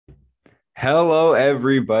Hello,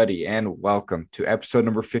 everybody, and welcome to episode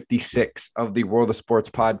number 56 of the World of Sports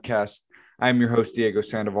podcast. I'm your host, Diego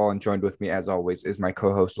Sandoval, and joined with me, as always, is my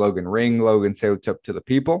co-host, Logan Ring. Logan, say what's up to the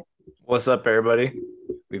people. What's up, everybody?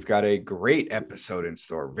 We've got a great episode in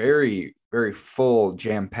store. Very, very full,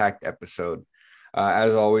 jam-packed episode.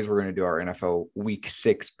 As always, we're going to do our NFL Week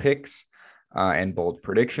 6 picks and bold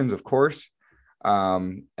predictions, of course.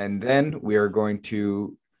 And then we are going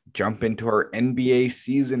to jump into our NBA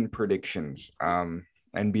season predictions.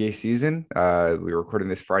 NBA season, we're recording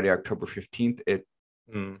this Friday, October 15th. It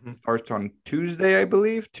starts on Tuesday, I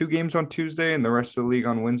believe. 2 games on Tuesday and the rest of the league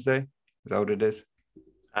on Wednesday. Is that what it is?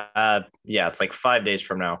 Yeah, it's like 5 days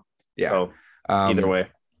from now. Yeah. So either way.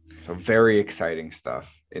 So very exciting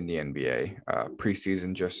stuff in the NBA.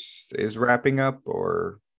 Preseason just is wrapping up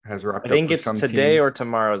or has wrapped up. I think it's today or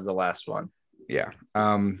tomorrow is the last one. Yeah.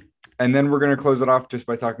 And then we're going to close it off just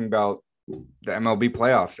by talking about the MLB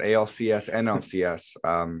playoffs, ALCS, NLCS.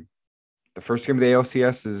 The first game of the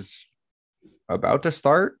ALCS is about to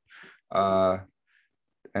start. And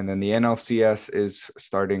then the NLCS is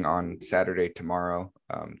starting on Saturday tomorrow,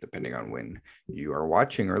 depending on when you are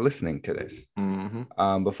watching or listening to this.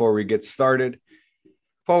 Before we get started,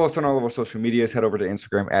 follow us on all of our social medias. Head over to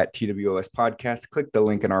Instagram at TWOS podcast. Click the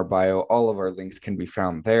link in our bio. All of our links can be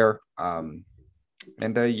found there.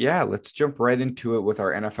 Let's jump right into it with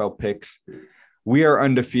our NFL picks. We are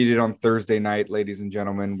undefeated on Thursday night, ladies and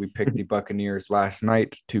gentlemen. We picked the Buccaneers last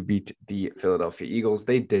night to beat the Philadelphia Eagles.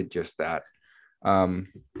 They did just that.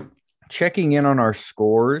 Checking in on our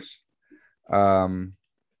scores,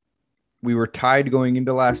 we were tied going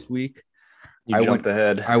into last week. You jumped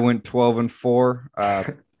ahead. I went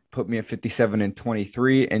 12-4, put me at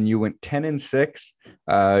 57-23, and you went 10-6.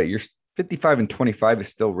 You're 55-25 is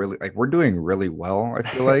still really, like, we're doing really well, I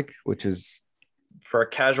feel like, which is, for a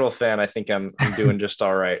casual fan, I think I'm doing just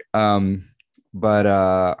all right. But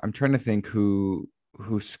I'm trying to think who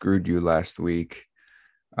screwed you last week.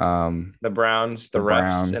 The Browns, the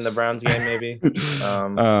refs in the Browns game, maybe.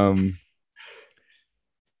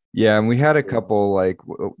 Yeah, and we had a couple that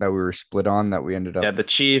we were split on that we ended up. Yeah, the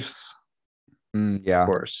Chiefs. Yeah, of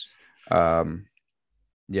course.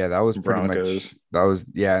 Yeah, that was pretty Broncos. much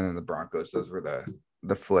and then the Broncos, those were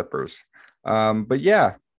the flippers. But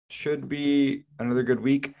yeah, should be another good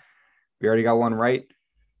week. We already got one right.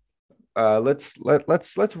 Let's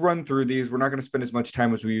run through these. We're not going to spend as much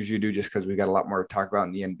time as we usually do just because we got a lot more to talk about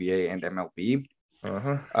in the NBA and MLB.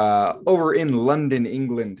 Over in London,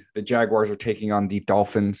 England, the Jaguars are taking on the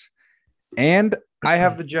Dolphins, and I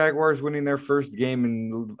have the Jaguars winning their first game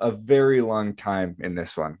in a very long time in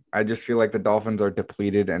this one. I just feel like the Dolphins are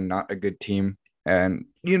depleted and not a good team. And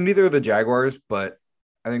neither are the Jaguars, but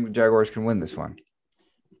I think the Jaguars can win this one.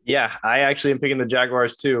 Yeah, I actually am picking the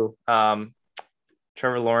Jaguars too.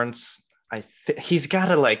 Trevor Lawrence, he's got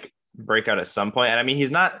to break out at some point. And I mean,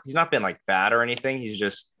 he's not been bad or anything. He's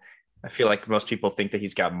just, I feel like most people think that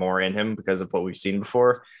he's got more in him because of what we've seen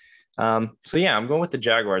before. So yeah, I'm going with the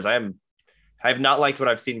Jaguars. I have not liked what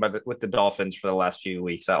I've seen with the Dolphins for the last few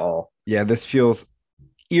weeks at all. Yeah, this feels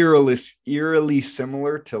eerily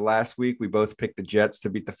similar to last week. We both picked the Jets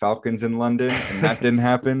to beat the Falcons in London, and that didn't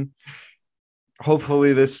happen.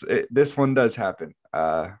 Hopefully this one does happen.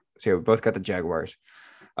 So yeah, we both got the Jaguars.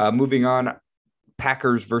 Moving on,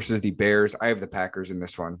 Packers versus the Bears. I have the Packers in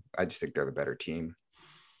this one. I just think they're the better team.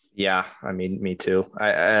 Yeah, I mean, me too.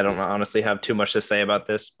 I don't honestly have too much to say about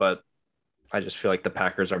this, but I just feel like the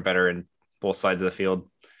Packers are better in both sides of the field.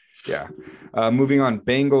 Yeah. Moving on,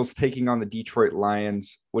 Bengals taking on the Detroit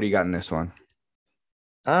Lions. What do you got in this one?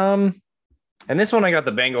 And this one I got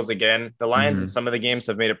the Bengals again. The Lions in some of the games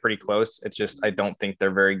have made it pretty close. It's just I don't think they're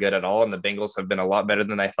very good at all, and the Bengals have been a lot better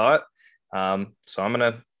than I thought. So I'm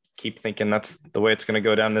gonna keep thinking that's the way it's gonna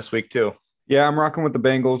go down this week too. Yeah, I'm rocking with the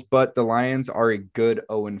Bengals, but the Lions are a good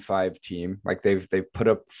 0-5 team. They've put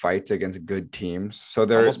up fights against good teams, so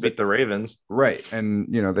they're almost beat the Ravens, right?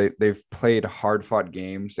 And they've played hard-fought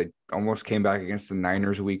games. They almost came back against the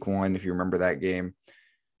Niners week 1, if you remember that game.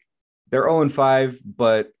 They're 0-5,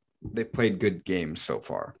 but they played good games so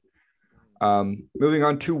far. Moving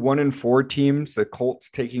on to 1-4 teams, the Colts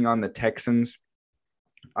taking on the Texans.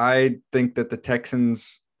 I think that the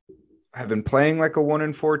Texans have been playing like a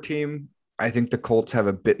 1-4 team. I think the Colts have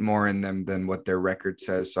a bit more in them than what their record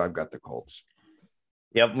says, so I've got the Colts.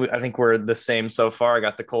 Yep, I think we're the same so far. I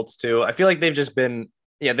got the Colts too. I feel like they've been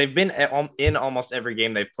in almost every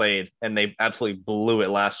game they've played, and they absolutely blew it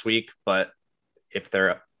last week. But if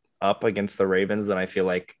they're up against the Ravens, then I feel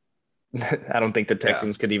like I don't think the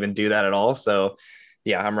Texans could even do that at all. So,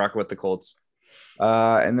 yeah, I'm rocking with the Colts.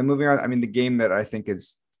 And then moving on, I mean, the game that I think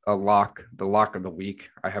is the lock of the week.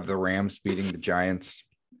 I have the Rams beating the Giants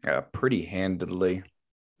pretty handedly.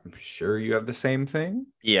 I'm sure you have the same thing.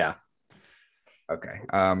 Yeah. Okay.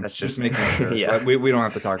 That's Just just making sure. yeah. We don't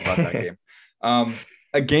have to talk about that game.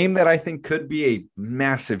 A game that I think could be a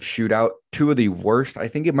massive shootout. Two of the worst. I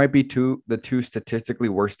think it might be the two statistically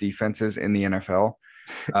worst defenses in the NFL.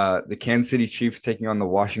 The Kansas City Chiefs taking on the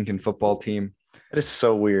Washington football team. It is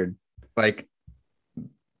so weird. Like,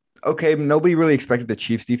 okay, nobody really expected the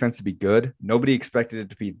Chiefs defense to be good. Nobody expected it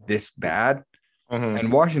to be this bad. Mm-hmm.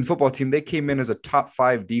 And Washington football team, they came in as a top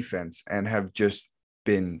 5 defense and have just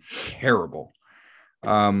been terrible.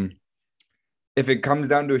 If it comes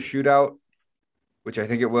down to a shootout, which I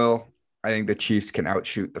think it will, I think the Chiefs can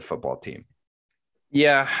outshoot the football team.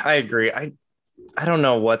 Yeah, I agree. I don't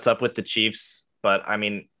know what's up with the Chiefs, but I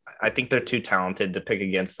mean, I think they're too talented to pick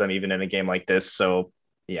against them even in a game like this. So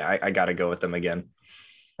yeah, I got to go with them again.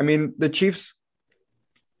 I mean, the Chiefs,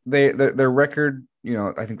 their record,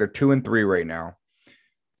 I think they're 2-3 right now.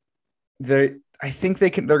 I think they're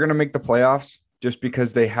going to make the playoffs just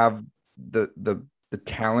because they have the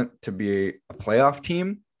talent to be a playoff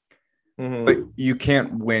team. Mm-hmm. But you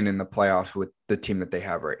can't win in the playoffs with the team that they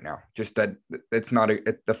have right now. Just that it's not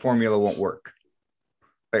the formula won't work.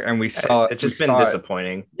 And we saw it's just been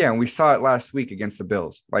disappointing. And we saw it last week against the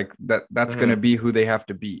Bills. Like that's Mm-hmm. going to be who they have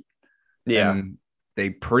to beat. Yeah. And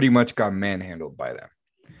they pretty much got manhandled by them.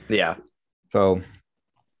 Yeah. So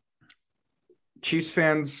Chiefs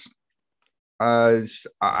fans,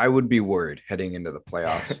 I would be worried heading into the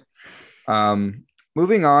playoffs.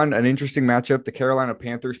 Moving on, an interesting matchup, the Carolina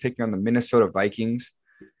Panthers taking on the Minnesota Vikings.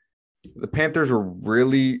 The Panthers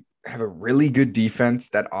have a really good defense.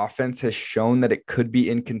 That offense has shown that it could be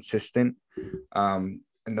inconsistent. And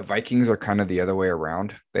the Vikings are kind of the other way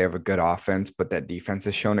around. They have a good offense, but that defense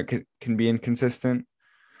has shown it can be inconsistent.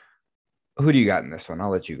 Who do you got in this one? I'll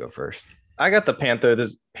let you go first. I got the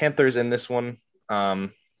Panthers in this one.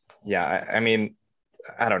 Yeah, I mean,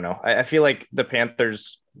 I don't know. I feel like the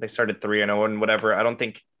Panthers, they started 3-0 and whatever. I don't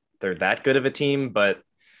think they're that good of a team, but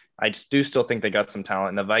I just do still think they got some talent.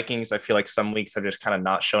 And the Vikings, I feel like some weeks have just kind of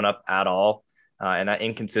not shown up at all. And that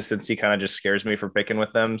inconsistency kind of just scares me for picking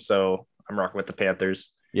with them. So I'm rocking with the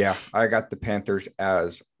Panthers. Yeah, I got the Panthers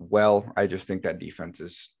as well. I just think that defense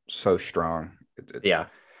is so strong. Yeah.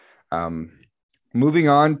 Moving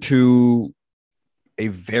on to a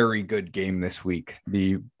very good game this week.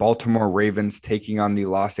 The Baltimore Ravens taking on the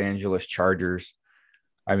Los Angeles Chargers.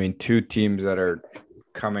 I mean, two teams that are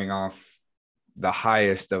coming off the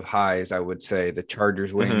highest of highs, I would say. The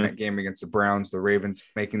Chargers winning that game against the Browns, the Ravens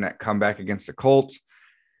making that comeback against the Colts.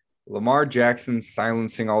 Lamar Jackson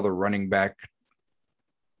silencing all the running back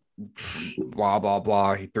blah, blah,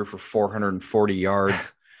 blah. He threw for 440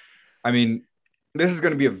 yards. I mean, this is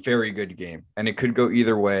going to be a very good game, and it could go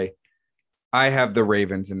either way. I have the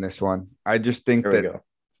Ravens in this one. I just think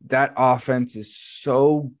that offense is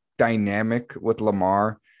so dynamic with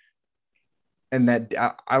Lamar, and that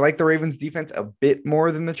I like the Ravens defense a bit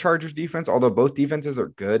more than the Chargers defense, although both defenses are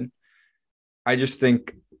good. I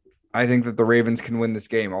think that the Ravens can win this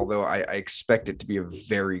game, although I expect it to be a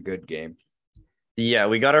very good game. Yeah,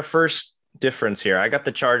 we got our first difference here. I got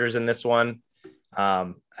the Chargers in this one.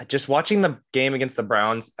 Just watching the game against the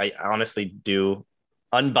Browns, I honestly do.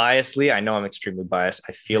 Unbiasedly, I know I'm extremely biased.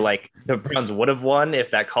 I feel like the Browns would have won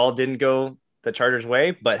if that call didn't go the Chargers'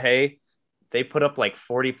 way. But hey, they put up like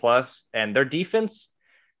 40 plus, and their defense,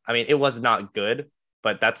 I mean, it was not good,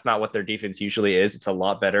 but that's not what their defense usually is. It's a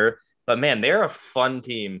lot better. But man, they're a fun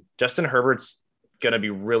team. Justin Herbert's going to be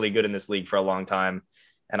really good in this league for a long time.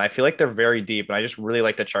 And I feel like they're very deep. And I just really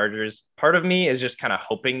like the Chargers. Part of me is just kind of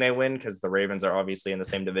hoping they win because the Ravens are obviously in the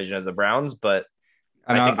same division as the Browns. But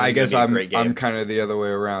I guess I'm kind of the other way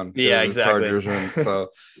around. Yeah, exactly. Chargers win. So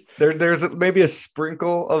there's maybe a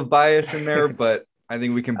sprinkle of bias in there, but I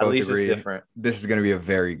think we can both agree this is going to be a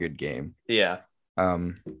very good game. Yeah.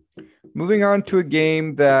 Moving on to a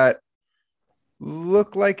game that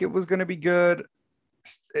looked like it was going to be good.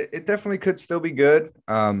 It definitely could still be good.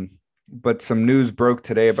 But some news broke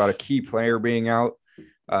today about a key player being out.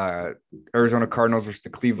 Arizona Cardinals versus the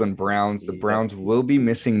Cleveland Browns. The Browns will be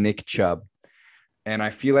missing Nick Chubb. And I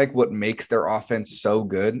feel like what makes their offense so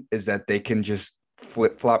good is that they can just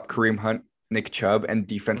flip-flop Kareem Hunt, Nick Chubb, and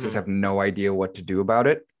defenses have no idea what to do about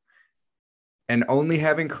it. And only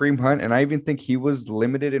having Kareem Hunt, and I even think he was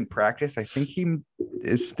limited in practice. I think he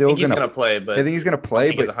is still going to play, but I think he's going to play. I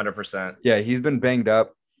think he's 100%. Yeah, he's been banged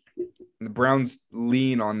up. The Browns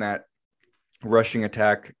lean on that rushing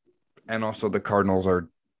attack, and also the Cardinals are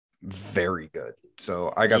very good.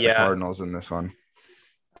 So I got the Cardinals in this one.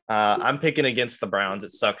 I'm picking against the Browns.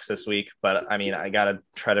 It sucks this week, but I mean, I got to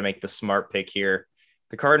try to make the smart pick here.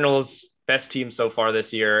 The Cardinals, best team so far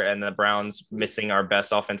this year, and the Browns missing our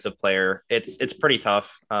best offensive player. It's pretty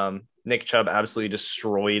tough. Nick Chubb absolutely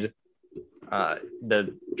destroyed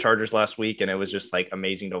the Chargers last week, and it was just like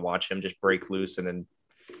amazing to watch him just break loose and then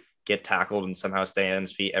get tackled and somehow stay on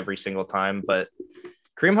his feet every single time. But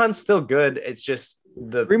Kareem Hunt's still good. It's just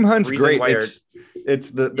the Kareem Hunt's great.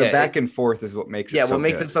 It's the back and forth is what makes it so what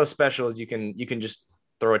makes good. it so special is you can just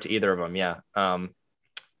throw it to either of them. Yeah.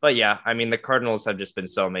 But yeah, I mean, the Cardinals have just been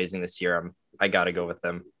so amazing this year. I got to go with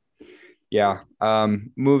them. Yeah.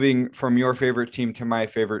 Moving from your favorite team to my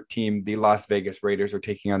favorite team, the Las Vegas Raiders are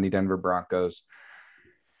taking on the Denver Broncos.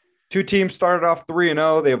 Two teams started off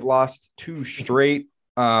 3-0. They have lost 2 straight.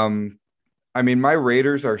 I mean, my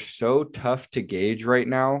Raiders are so tough to gauge right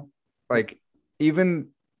now. Like, they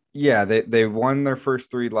won their first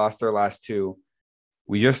 3, lost their last 2.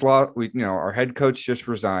 We just lost. Our head coach just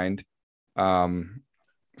resigned.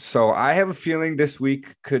 So I have a feeling this week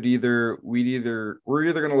we're either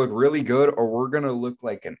going to look really good or we're going to look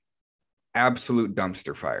like an absolute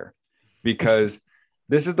dumpster fire, because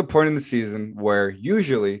this is the point in the season where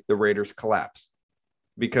usually the Raiders collapse,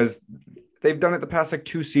 because they've done it the past like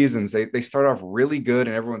 2 seasons. They start off really good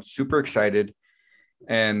and everyone's super excited,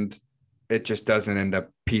 and it just doesn't end up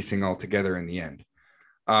piecing all together in the end.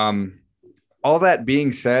 All that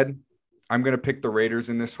being said, I'm going to pick the Raiders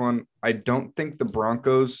in this one. I don't think the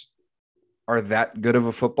Broncos are that good of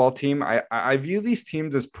a football team. I view these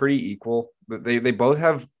teams as pretty equal. They both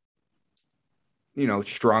have,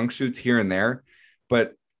 strong suits here and there,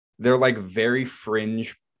 but they're like very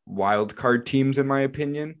fringe wild card teams in my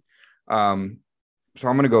opinion. So I'm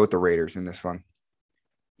going to go with the Raiders in this one.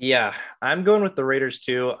 Yeah, I'm going with the Raiders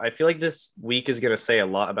too. I feel like this week is going to say a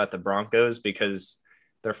lot about the Broncos because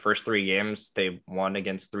their first 3 games, they won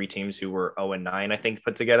against 3 teams who were 0-9, I think,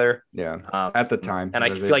 put together. Yeah, at the time. And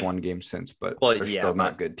I feel like 1 game since, but they're still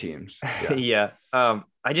not good teams. Yeah.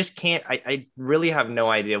 I just can't. I really have no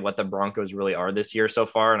idea what the Broncos really are this year so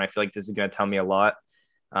far, and I feel like this is going to tell me a lot.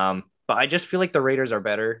 But I just feel like the Raiders are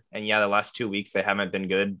better. And yeah, the last 2 weeks they haven't been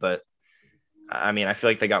good, but I mean, I feel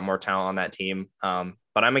like they got more talent on that team.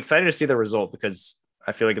 But I'm excited to see the result because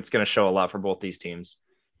I feel like it's going to show a lot for both these teams.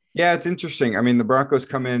 Yeah, it's interesting. I mean, the Broncos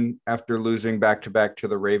come in after losing back-to-back to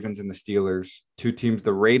the Ravens and the Steelers, 2 teams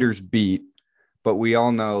the Raiders beat, but we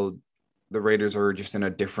all know the Raiders are just in a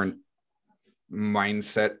different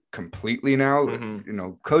mindset completely now.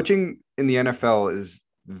 Mm-hmm. Coaching in the NFL is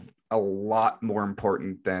a lot more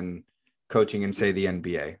important than coaching in, say, the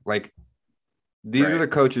NBA. Like, these are the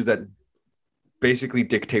coaches that basically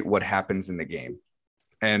dictate what happens in the game.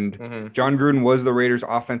 And John Gruden was the Raiders'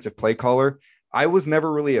 offensive play caller. I was never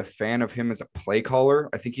really a fan of him as a play caller.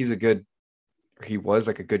 I think he was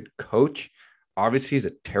like a good coach. Obviously, he's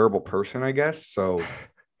a terrible person, I guess. So,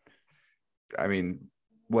 I mean,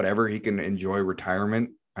 whatever, he can enjoy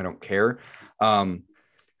retirement. I don't care.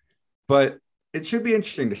 But it should be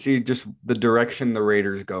interesting to see just the direction the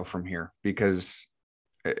Raiders go from here, because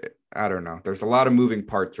I don't know. There's a lot of moving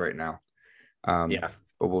parts right now. But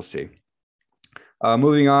we'll see.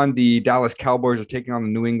 Moving on, the Dallas Cowboys are taking on the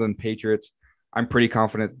New England Patriots. I'm pretty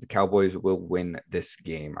confident that the Cowboys will win this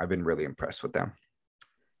game. I've been really impressed with them.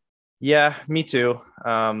 Yeah, me too.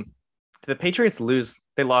 The Patriots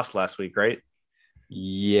they lost last week, right?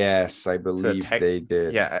 Yes, I believe they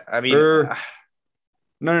did. Yeah, I mean,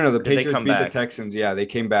 no. The Patriots beat the Texans. Yeah, they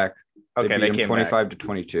came back. Okay, they beat them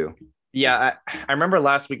 25-22. Yeah, I remember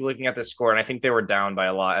last week looking at the score, and I think they were down by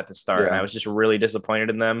a lot at the start, and I was just really disappointed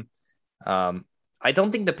in them. I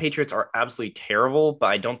don't think the Patriots are absolutely terrible, but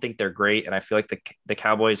I don't think they're great. And I feel like the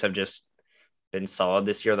Cowboys have just been solid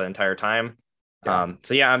this year the entire time. Yeah.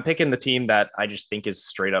 So yeah, I'm picking the team that I just think is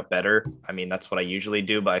straight up better. I mean, that's what I usually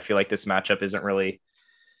do, but I feel like this matchup isn't really,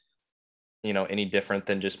 any different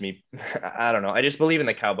than just me. I don't know. I just believe in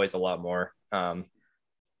the Cowboys a lot more. And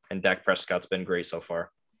Dak Prescott's been great so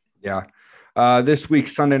far. Yeah. This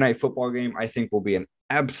week's Sunday night football game, I think, will be an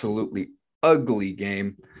absolutely ugly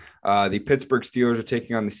game. The Pittsburgh Steelers are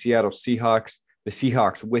taking on the Seattle Seahawks. The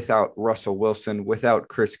Seahawks without Russell Wilson, without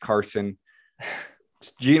Chris Carson.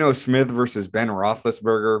 It's Geno Smith versus Ben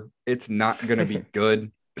Roethlisberger. It's not going to be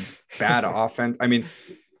good. Bad offense. I mean,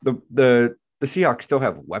 the Seahawks still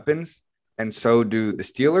have weapons, and so do the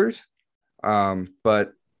Steelers.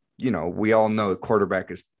 But we all know the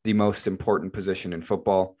quarterback is the most important position in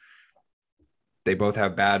football. They both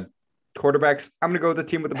have bad quarterbacks. I'm going to go with the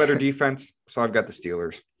team with the better defense. So I've got the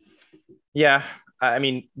Steelers. Yeah. I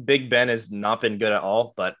mean, Big Ben has not been good at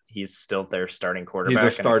all, but he's still their starting quarterback.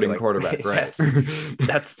 He's a starting like quarterback, right?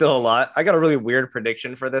 that's still a lot. I got a really weird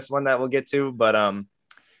prediction for this one that we'll get to, but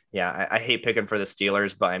yeah, I hate picking for the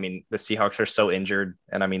Steelers, but I mean, the Seahawks are so injured,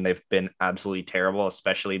 and I mean, they've been absolutely terrible,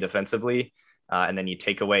 especially defensively. And then you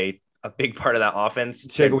take away a big part of that offense. You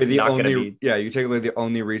take away the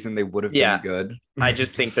only reason they would have been good. I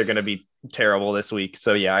just think they're going to be terrible this week.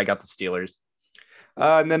 So yeah, I got the Steelers.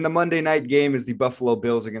 And then the Monday night game is the Buffalo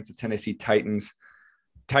Bills against the Tennessee Titans.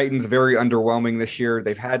 Titans very underwhelming this year.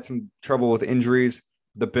 They've had some trouble with injuries.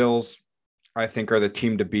 The Bills, I think, are the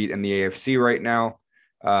team to beat in the AFC right now.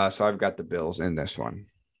 So I've got the Bills in this one.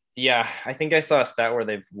 Yeah, I think I saw a stat where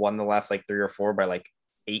they've won the last like 3 or 4 by like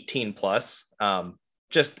 18 plus.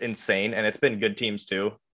 Just insane. And it's been good teams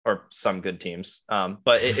too, or some good teams.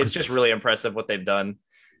 But it's just really impressive what they've done.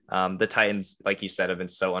 The Titans, like you said, have been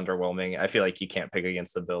so underwhelming. I feel like you can't pick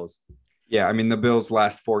against the Bills. Yeah, I mean, the Bills'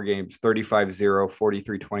 last 4 games, 35-0,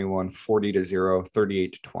 43-21, 40-0,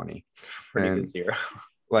 38-20. Pretty good 0.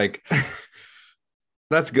 Like,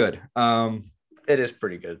 that's good. It is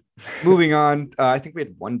pretty good. Moving on, I think we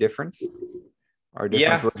had one difference. Our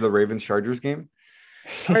difference was the Ravens-Chargers game.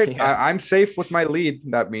 All right, yeah. I'm safe with my lead.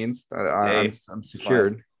 That means I'm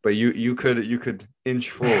secured. Fine. But you could inch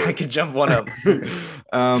forward. I could jump one up.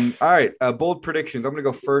 All right, bold predictions. I'm gonna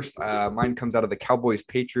go first. Mine comes out of the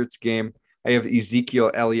Cowboys-Patriots game. I have Ezekiel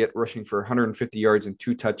Elliott rushing for 150 yards and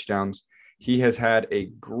 2 touchdowns. He has had a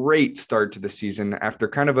great start to the season after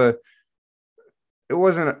kind of a. It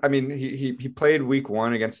wasn't. I mean, he played week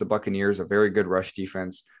 1 against the Buccaneers, a very good rush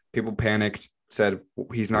defense. People panicked, said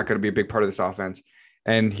he's not going to be a big part of this offense,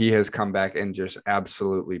 and he has come back and just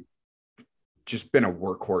absolutely just been a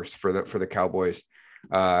workhorse for the Cowboys.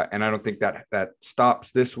 And I don't think that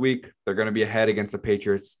stops this week. They're going to be ahead against the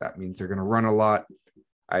Patriots. That means they're going to run a lot.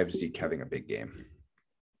 I have Zeke having a big game.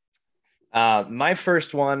 My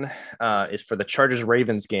first one is for the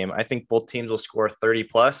Chargers-Ravens game. I think both teams will score 30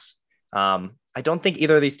 plus. I don't think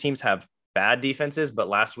either of these teams have bad defenses, but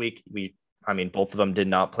last week both of them did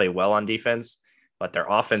not play well on defense, but their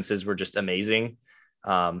offenses were just amazing.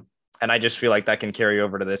 And I just feel like that can carry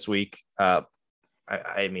over to this week.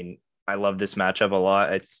 I mean, I love this matchup a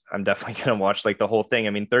lot. I'm definitely going to watch like the whole thing. I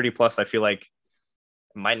mean, 30 plus, I feel like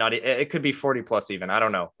it could be 40 plus even. I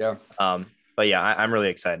don't know. Yeah. But yeah, I'm really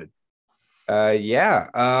excited.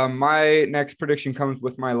 My next prediction comes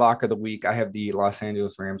with my lock of the week. I have the Los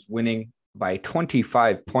Angeles Rams winning by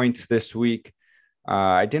 25 points this week.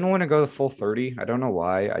 I didn't want to go the full 30. I don't know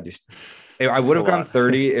why. I would have gone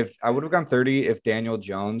 30 if Daniel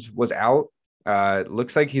Jones was out.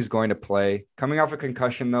 Looks like he's going to play. Coming off a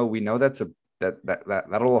concussion, though, we know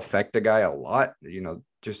that'll affect a guy a lot.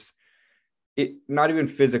 Not even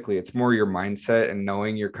physically. It's more your mindset and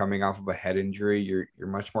knowing you're coming off of a head injury. You're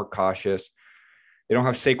much more cautious. They don't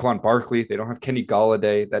have Saquon Barkley. They don't have Kenny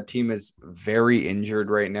Golladay. That team is very injured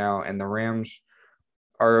right now, and the Rams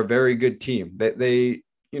are a very good team. They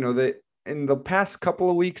in the past couple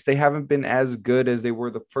of weeks, they haven't been as good as they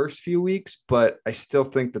were the first few weeks, but I still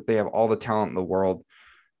think that they have all the talent in the world.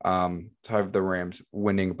 So I have the Rams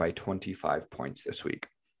winning by 25 points this week.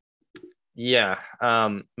 Yeah.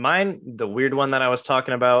 Mine, the weird one that I was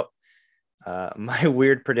talking about, my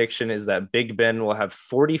weird prediction is that Big Ben will have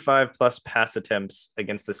 45 plus pass attempts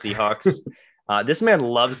against the Seahawks. This man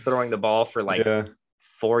loves throwing the ball for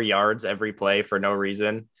 4 yards every play for no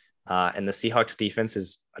reason. And the Seahawks defense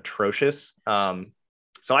is atrocious.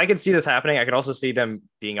 So I could see this happening. I could also see them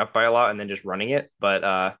being up by a lot and then just running it. But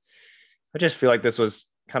I just feel like this was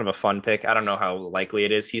kind of a fun pick. I don't know how likely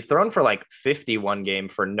it is. He's thrown for 51 game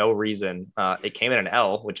for no reason. It came in an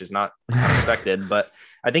L, which is not unexpected, but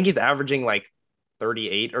I think he's averaging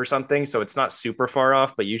 38 or something. So it's not super far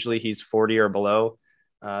off, but usually he's 40 or below.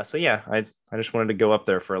 So yeah, I just wanted to go up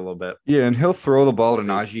there for a little bit. Yeah. And he'll throw the ball to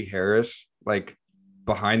Najee Harris,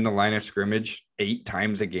 behind the line of scrimmage 8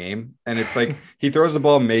 times a game. And it's he throws the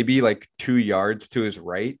ball maybe 2 yards to his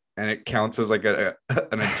right, and it counts as an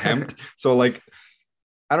attempt. So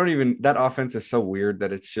that offense is so weird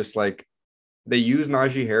that it's just they use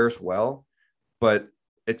Najee Harris well, but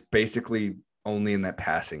it's basically only in that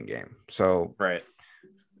passing game. So right.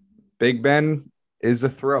 Big Ben is a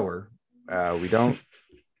thrower. I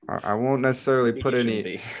won't necessarily put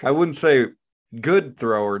I wouldn't say good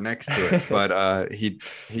thrower next to it, but he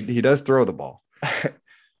does throw the ball. Yeah.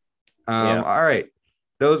 All right.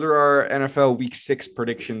 Those are our NFL Week 6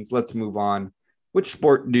 predictions. Let's move on. Which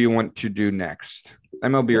sport do you want to do next?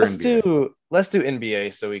 MLB or NBA? Let's do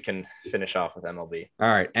NBA so we can finish off with MLB. All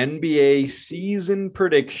right. NBA season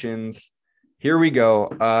predictions. Here we go.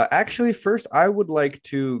 Actually, first, I would like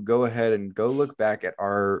to go ahead and go look back at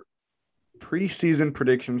our preseason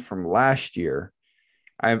predictions from last year.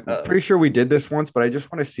 I'm Uh-oh. pretty sure we did this once, but I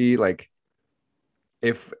just want to see like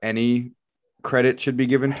if any credit should be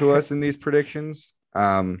given to us in these predictions.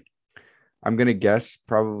 I'm gonna guess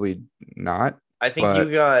probably not, I think but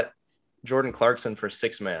you got Jordan Clarkson for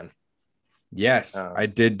six man. yes, I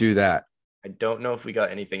Um, did do that. I don't know if we got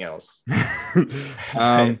anything else. But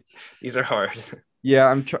um, these are hard.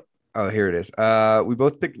 yeah, oh, here it is. We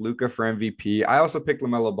both picked Luca for MVP. I also picked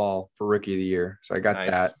LaMelo Ball for Rookie of the Year, so I got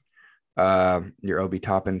that. Nice. Your Obi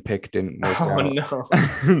Toppin pick didn't work Oh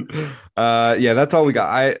out. no. Yeah, that's all we got.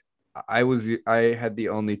 I had the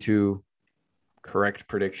only two correct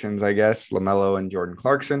predictions, I guess, LaMelo and Jordan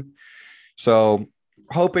Clarkson. So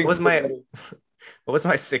hoping What was my for what was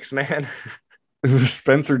my six man?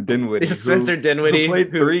 Spencer Dinwiddie, Spencer who Dinwiddie, played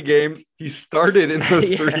who 3 games. He started in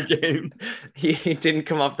those yeah, 3 games he didn't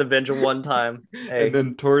come off the bench one time. and Hey,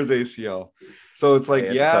 then tore his ACL. So it's like, hey,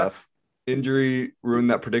 it's yeah, tough. injury ruined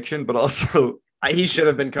that prediction, but also He should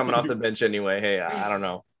have been coming off the bench anyway. Hey, I don't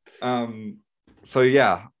know. um so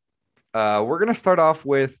yeah. We're gonna start off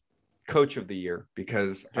with Coach of the Year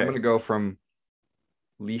because I'm Okay, gonna go from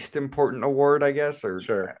least important award, I guess, or I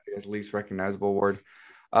sure. guess least recognizable award.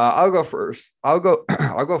 I'll go first. I'll go.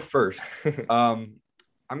 I'll go first. Um,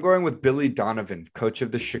 I'm going with Billy Donovan, coach of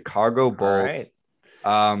the Chicago All Bulls. right.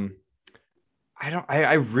 Um,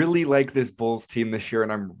 I really like this Bulls team this year,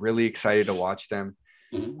 and I'm really excited to watch them.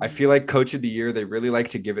 I feel like Coach of the Year, they really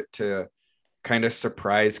like to give it to kind of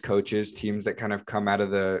surprise coaches, teams that kind of come out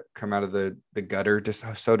of the gutter, just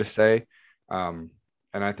so to say. Um,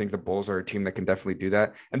 and I think the Bulls are a team that can definitely do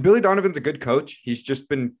that. And Billy Donovan's a good coach. He's just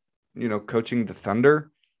been, coaching the Thunder.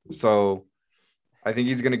 So I think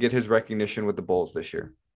he's going to get his recognition with the Bulls this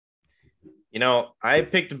year. I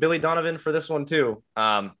picked Billy Donovan for this one too.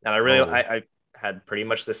 And Oh, I had pretty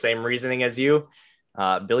much the same reasoning as you.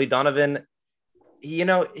 Billy Donovan,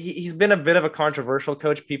 he's been a bit of a controversial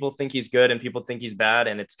coach. People think he's good and people think he's bad.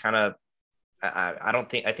 And it's kind of,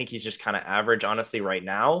 I think he's just kind of average, honestly, right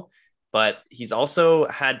now. But he's also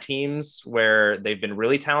had teams where they've been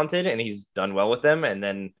really talented and he's done well with them. And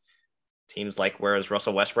then teams like whereas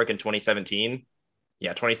Russell Westbrook in 2017,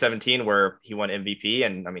 2017, where he won MVP.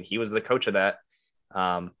 And I mean, he was the coach of that.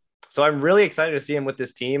 Um, so I'm really excited to see him with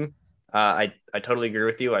this team. I totally agree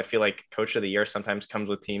with you. I feel like coach of the year sometimes comes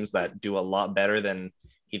with teams that do a lot better than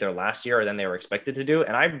either last year or than they were expected to do.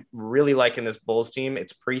 And I'm really liking this Bulls team.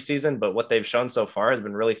 It's preseason, but what they've shown so far has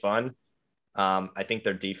been really fun. I think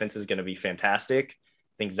their defense is going to be fantastic.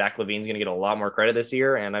 I think Zach LaVine's going to get a lot more credit this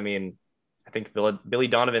year. And I mean, I think Billy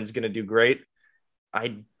Donovan's going to do great.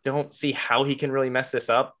 I don't see how he can really mess this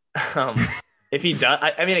up. If he does,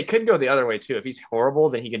 I mean, it could go the other way too. If he's horrible,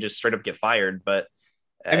 then he can just straight up get fired. But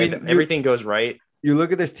I if mean, everything goes right, you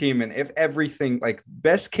look at this team, and if everything, like,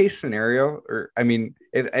 best case scenario, or I mean,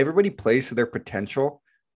 if everybody plays to their potential,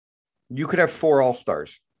 you could have 4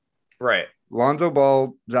 All-Stars. right, Lonzo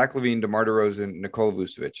Ball, Zach LaVine, DeMar DeRozan, Nikola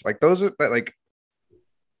Vucevic. Like, those are like,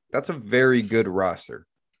 that's a very good roster.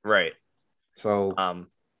 right. So Um,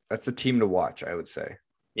 that's a team to watch, I would say.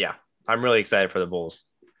 yeah, I'm really excited for the Bulls.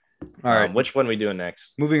 All right. Which one we doing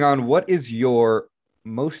next? Moving on. What is your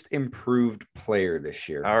most improved player this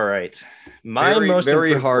year? All right, my Very, most very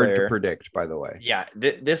improved hard to player. predict, by the way. Yeah,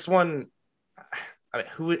 this one. I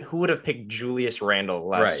mean, who would have picked Julius Randle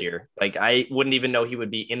last Right. year? Like, I wouldn't even know he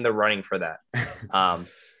would be in the running for that. Um,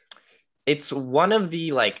 it's one of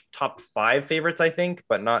the like top 5 favorites, I think,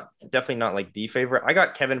 but definitely not like the favorite. I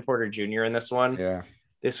got Kevin Porter Jr. in this one. Yeah.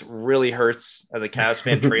 This really hurts as a Cavs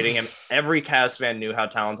fan trading him. Every Cavs fan knew how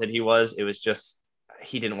talented he was. It was just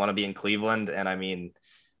he didn't want to be in Cleveland, and I mean,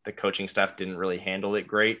 the coaching staff didn't really handle it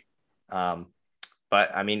great. Um,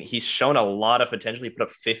 but I mean, he's shown a lot of potential. He put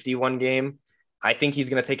up 51 game. I think he's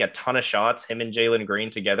going to take a ton of shots. Him and Jalen Green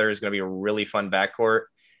together is going to be a really fun backcourt.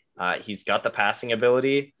 He's got the passing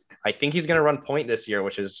ability. I think he's going to run point this year,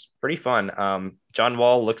 which is pretty fun. John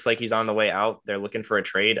Wall looks like he's on the way out. They're looking for a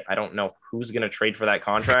trade. I don't know who's going to trade for that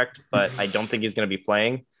contract, but I don't think he's going to be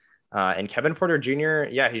playing. And Kevin Porter Jr.,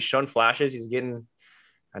 yeah, he's shown flashes. He's getting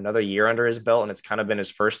another year under his belt, and it's kind of been his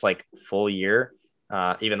first like full year,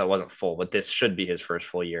 even though it wasn't full, but this should be his first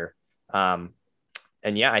full year.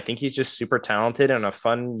 And yeah, I think he's just super talented, and a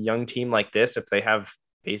fun young team like this, if they have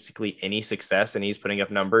basically any success and he's putting up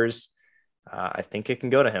numbers, I think it can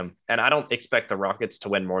go to him. And I don't expect the Rockets to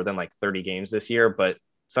win more than like 30 games this year, but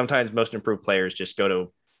sometimes most improved players just go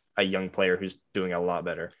to a young player who's doing a lot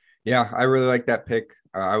better. Yeah, I really like that pick.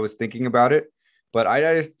 I was thinking about it, but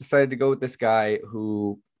I just decided to go with this guy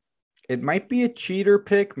who it might be a cheater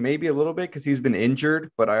pick, maybe a little bit because he's been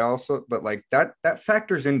injured, but like that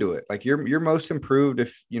factors into it. Like you're most improved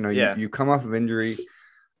if Yeah, you come off of injury.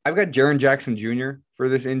 I've got Jaren Jackson Jr. for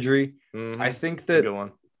this injury. I think it's a that good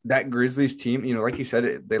one. that Grizzlies team, like you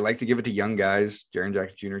said, they like to give it to young guys. Jaren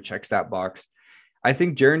Jackson Jr. checks that box. I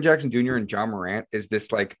think Jaren Jackson Jr. and John Morant is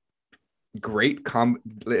this like great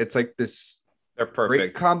it's like this They're great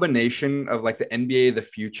perfect. combination of like the NBA of the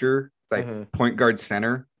future, like Mhm. point guard,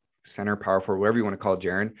 center, power forward, whatever you want to call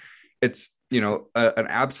Jaren. It's an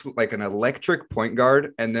absolute like an electric point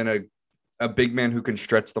guard, and then a big man who can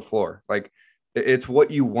stretch the floor. Like it's what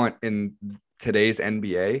you want in today's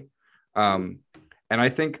NBA. And I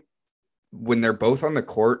think when they're both on the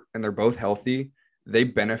court and they're both healthy, they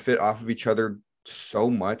benefit off of each other so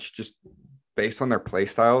much just based on their play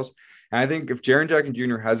styles. And I think if Jaren Jackson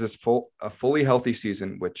Jr. has a fully healthy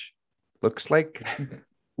season, which looks like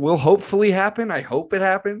will hopefully happen, I hope it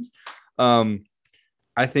happens.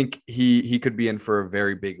 I think he could be in for a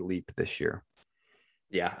very big leap this year.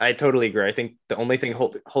 Yeah, I totally agree. I think the only thing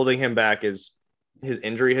holding him back is his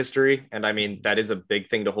injury history. And I mean, that is a big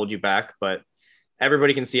thing to hold you back, but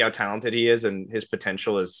everybody can see how talented he is, and his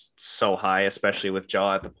potential is so high, especially with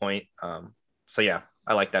Ja at the point. So yeah,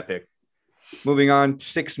 I like that pick. Moving on,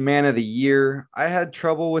 sixth man of the year. I had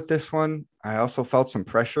trouble with this one. I also felt some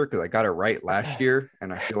pressure because I got it right last year,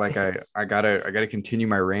 and I feel like I gotta continue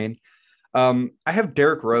my reign. I have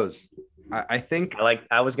Derrick Rose. I think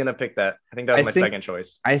I was gonna pick that. I think that was my second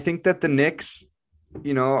choice. I think that the Knicks,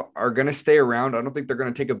 are gonna stay around. I don't think they're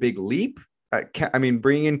gonna take a big leap. I mean,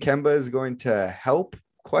 bringing in Kemba is going to help?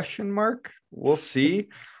 Question mark. We'll see.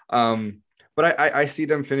 But I see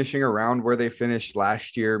them finishing around where they finished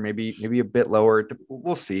last year, maybe a bit lower.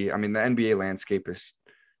 We'll see. I mean, the NBA landscape is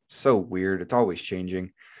so weird. It's always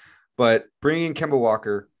changing. But bringing in Kemba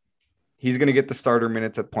Walker, he's going to get the starter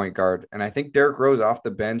minutes at point guard. And I think Derrick Rose off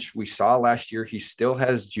the bench, we saw last year, he still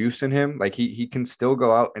has juice in him. Like he can still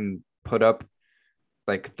go out and put up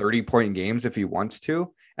like 30-point games if he wants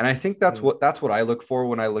to. And I think that's what I look for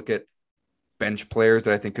when I look at bench players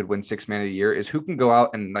that I think could win sixth man of the year is who can go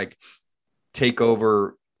out and like take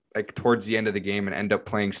over like towards the end of the game and end up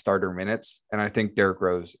playing starter minutes. And I think Derrick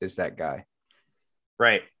Rose is that guy.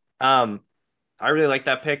 Right. I really like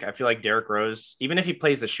that pick. I feel like Derrick Rose, even if he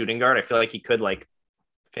plays the shooting guard, I feel like he could like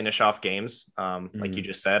finish off games. Like you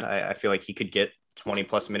just said, I feel like he could get 20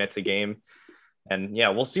 plus minutes a game. And yeah,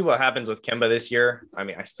 we'll see what happens with Kemba this year. I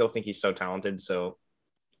mean, I still think he's so talented. So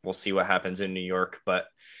we'll see what happens in New York. But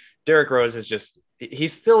Derrick Rose is just,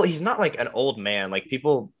 he's not like an old man. Like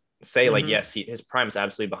people say like, yes, his prime is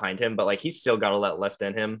absolutely behind him, but like, he's still got a lot left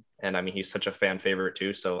in him. And I mean, he's such a fan favorite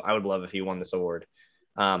too. So I would love if he won this award.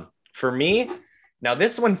 For me, now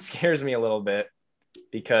this one scares me a little bit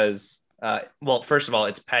because, well, first of all,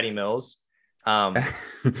 it's Patty Mills.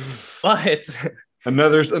 But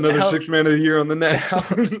another six man of the year on the Nets.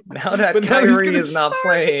 Now that Kyrie is not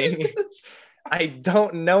playing, I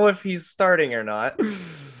don't know if he's starting or not.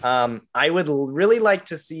 I would really like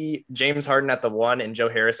to see James Harden at the 1 and Joe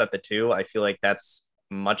Harris at the 2. I feel like that's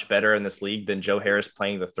much better in this league than Joe Harris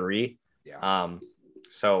playing the 3. Yeah.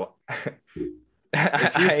 So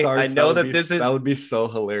I know that would be so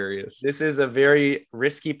hilarious. This is a very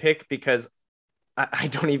risky pick because I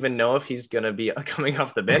don't even know if he's going to be coming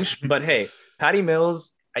off the bench. But hey, Patty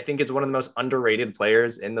Mills, I think is one of the most underrated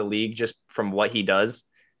players in the league just from what he does.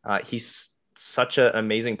 He's such an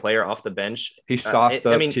amazing player off the bench. He sauced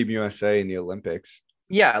up Team USA in the Olympics.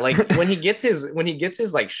 Yeah, like when he gets his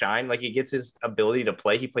like shine, like he gets his ability to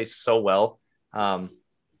play, he plays so well.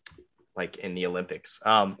 Like in the Olympics.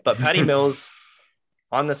 But Patty Mills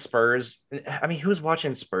on the Spurs, I mean, who's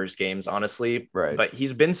watching Spurs games, honestly? Right. But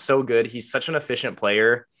he's been so good. He's such an efficient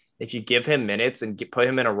player. If you give him minutes and put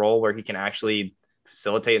him in a role where he can actually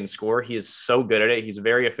facilitate and score, he is so good at it. He's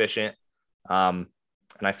very efficient.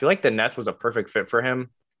 And I feel like the Nets was a perfect fit for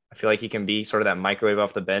him. I feel like he can be sort of that microwave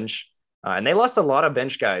off the bench. And they lost a lot of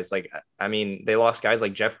bench guys. Like, I mean, they lost guys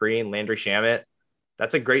like Jeff Green, Landry Shamet.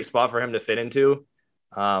 That's a great spot for him to fit into.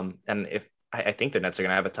 And if I think the Nets are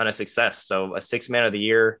going to have a ton of success. So a 6 man of the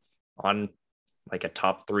year on like a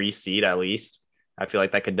top 3 seed, at least, I feel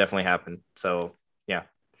like that could definitely happen. So yeah.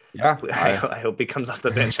 I hope he comes off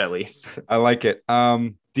the bench at least. I like it.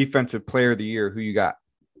 Defensive player of the year. Who you got?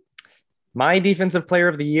 My defensive player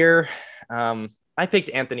of the year. I picked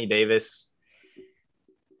Anthony Davis.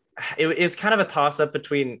 It is kind of a toss up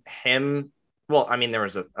between him. Well, I mean, there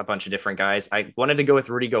was a bunch of different guys. I wanted to go with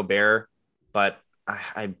Rudy Gobert, but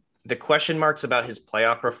the question marks about his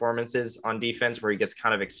playoff performances on defense where he gets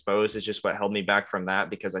kind of exposed is just what held me back from that,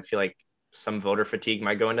 because I feel like some voter fatigue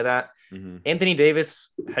might go into that. Mm-hmm. Anthony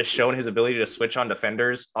Davis has shown his ability to switch on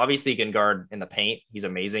defenders. Obviously, he can guard in the paint. He's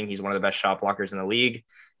amazing. He's one of the best shot blockers in the league.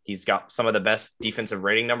 He's got some of the best defensive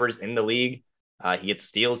rating numbers in the league. He gets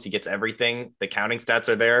steals. He gets everything. The counting stats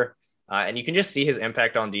are there. And you can just see his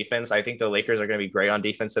impact on defense. I think the Lakers are going to be great on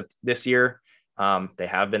defense this year. They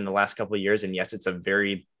have been the last couple of years. And yes, it's a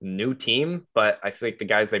very new team, but I feel like the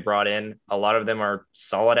guys they brought in, a lot of them are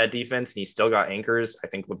solid at defense. And he's still got anchors. I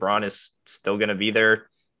think LeBron is still going to be there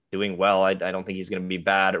doing well. I don't think he's going to be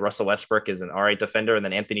bad. Russell Westbrook is an all right defender. And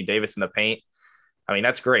then Anthony Davis in the paint. I mean,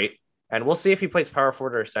 that's great. And we'll see if he plays power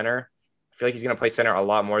forward or center. I feel like he's going to play center a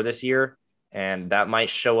lot more this year. And that might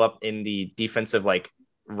show up in the defensive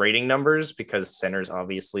rating numbers because centers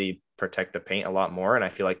obviously protect the paint a lot more. And I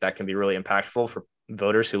feel like that can be really impactful for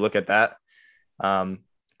voters who look at that.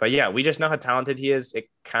 But yeah, we just know how talented he is. It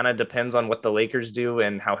kind of depends on what the Lakers do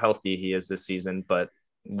and how healthy he is this season, but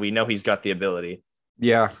we know he's got the ability.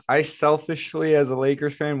 Yeah, I selfishly, as a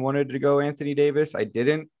Lakers fan, wanted to go Anthony Davis. I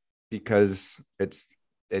didn't because it's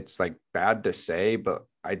like bad to say, but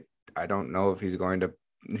I don't know if he's going to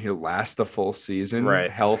last the full season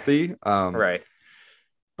healthy. Right.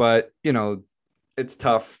 But it's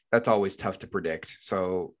tough. That's always tough to predict.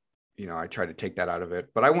 So I try to take that out of it.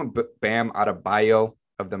 But I went Bam Adebayo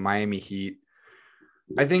of the Miami Heat.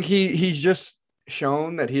 I think he's just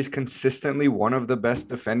shown that he's consistently one of the best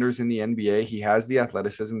defenders in the NBA. He has the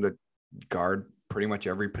athleticism to guard pretty much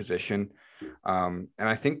every position. And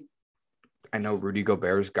I know Rudy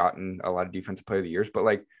Gobert's gotten a lot of defensive player of the years,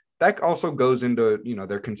 but that also goes into,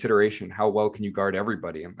 their consideration. How well can you guard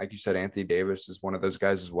everybody? And like you said, Anthony Davis is one of those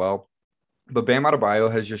guys as well. But Bam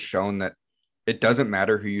Adebayo has just shown that it doesn't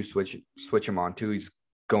matter who you switch him onto. He's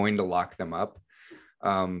going to lock them up.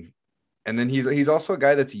 And then he's also a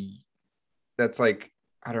guy that's like,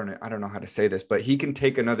 I don't know how to say this, but he can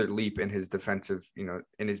take another leap in his defensive,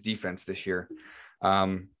 in his defense this year.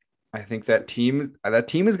 I think that team is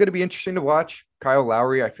going to be interesting to watch. Kyle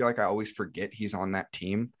Lowry, I feel like I always forget he's on that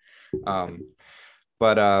team.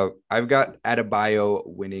 But I've got Adebayo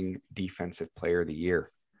winning defensive player of the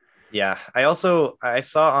year. Yeah. I saw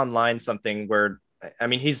online something where, I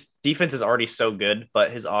mean, his defense is already so good,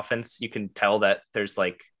 but his offense, you can tell that there's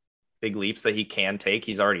big leaps that he can take.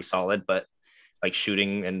 He's already solid, but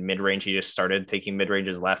shooting and mid-range, he just started taking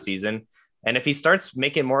mid-ranges last season. And if he starts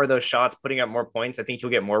making more of those shots, putting up more points, I think he'll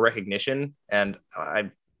get more recognition. And I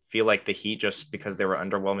feel like the Heat, just because they were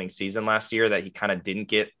underwhelming season last year, that he kind of didn't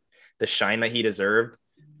get the shine that he deserved.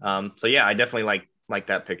 So yeah, I definitely like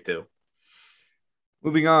that pick too.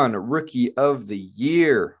 Moving on, rookie of the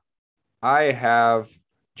year. I have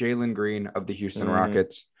Jalen Green of the Houston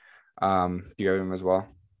Rockets. Do you have him as well?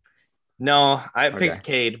 No, I picked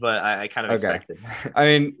Cade, but I kind of expected. I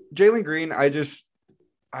mean, Jalen Green,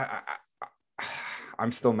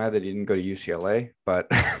 I'm still mad that he didn't go to UCLA, but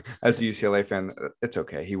as a UCLA fan, it's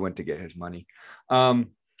okay. He went to get his money.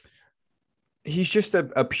 He's just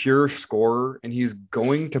a pure scorer, and he's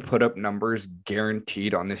going to put up numbers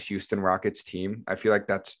guaranteed on this Houston Rockets team. I feel like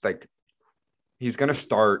that's he's going to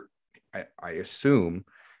start, I assume,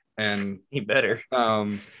 and he better.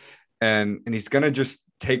 And he's going to just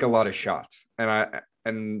take a lot of shots.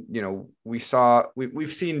 And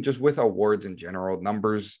we've seen just with awards in general,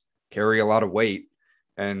 numbers carry a lot of weight.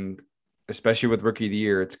 And especially with rookie of the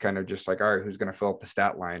year, it's kind of just all right, who's going to fill up the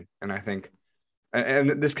stat line? And I think,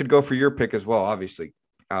 and this could go for your pick as well, obviously.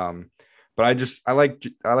 But I like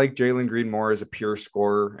Jalen Green more as a pure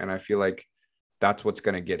scorer. And I feel like that's what's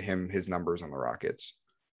going to get him his numbers on the Rockets.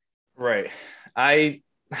 Right. I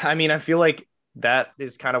mean, I feel like that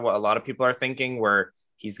is kind of what a lot of people are thinking, where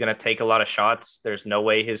he's going to take a lot of shots. There's no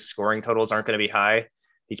way his scoring totals aren't going to be high.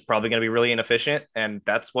 He's probably going to be really inefficient. And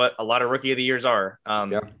that's what a lot of rookie of the years are.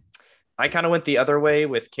 I kind of went the other way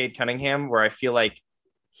with Cade Cunningham, where I feel like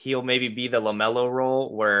he'll maybe be the LaMelo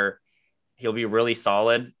role, where he'll be really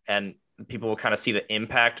solid and people will kind of see the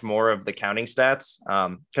impact more of the counting stats.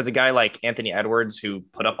 Because a guy like Anthony Edwards, who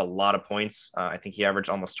put up a lot of points, I think he averaged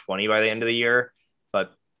almost 20 by the end of the year,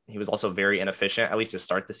 but he was also very inefficient, at least to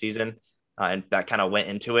start the season. And that kind of went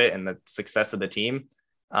into it and the success of the team.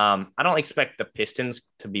 I don't expect the Pistons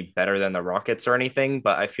to be better than the Rockets or anything,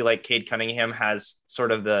 but I feel like Cade Cunningham has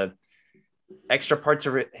sort of the extra parts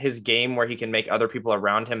of his game where he can make other people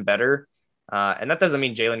around him better. And that doesn't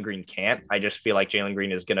mean Jalen Green can't. I just feel like Jalen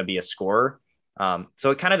Green is going to be a scorer.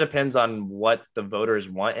 So it kind of depends on what the voters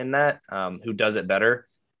want in that, who does it better.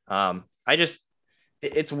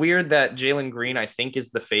 It's weird that Jalen Green, I think,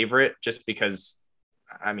 is the favorite just because,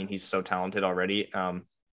 I mean, he's so talented already.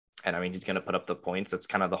 And I mean, he's going to put up the points. That's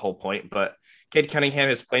kind of the whole point. But Cade Cunningham,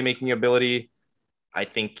 his playmaking ability, I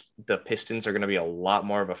think the Pistons are going to be a lot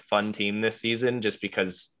more of a fun team this season just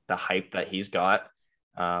because the hype that he's got.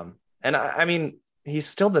 And I mean, he's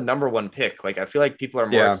still the number one pick. Like, I feel like people are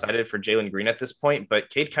more Yeah. excited for Jalen Green at this point, but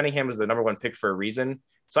Cade Cunningham is the number one pick for a reason.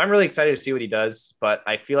 So I'm really excited to see what he does, but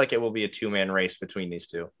I feel like it will be a 2-man race between these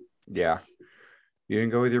two. Yeah. You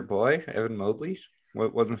didn't go with your boy, Evan Mobley?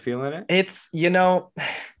 What wasn't feeling it? It's,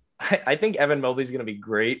 I think Evan Mobley's going to be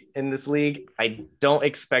great in this league. I don't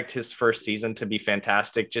expect his first season to be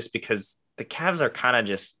fantastic just because the Cavs are kind of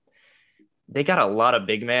just, they got a lot of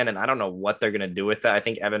big men, and I don't know what they're going to do with that. I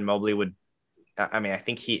think Evan Mobley would, I mean, I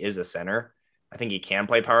think he is a center. I think he can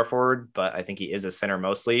play power forward, but I think he is a center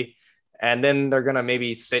mostly. And then they're going to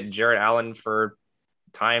maybe sit Jarrett Allen for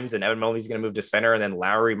times, and Evan Mobley's going to move to center, and then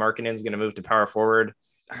Lowry Markkinen's going to move to power forward.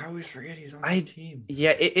 I always forget he's on the team.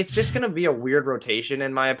 Yeah, it's just going to be a weird rotation,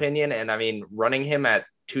 in my opinion. And I mean, running him at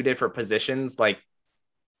two different positions, like,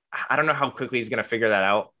 I don't know how quickly he's going to figure that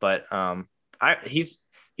out, but he's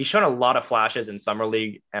shown a lot of flashes in summer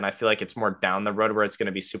league, and I feel like it's more down the road where it's going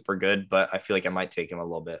to be super good, but I feel like it might take him a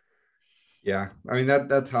little bit. Yeah. I mean,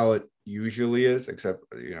 that's how it usually is, except,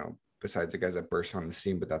 besides the guys that burst on the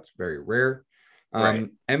scene, but that's very rare. Right.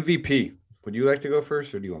 MVP. Would you like to go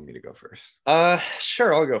first, or do you want me to go first?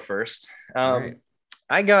 Sure, I'll go first. All right.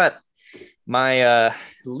 I got my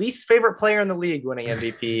least favorite player in the league winning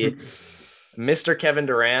MVP, Mr. Kevin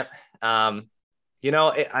Durant. I'm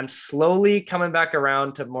slowly coming back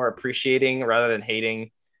around to more appreciating rather than hating.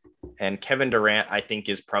 And Kevin Durant, I think,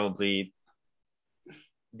 is probably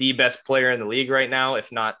the best player in the league right now,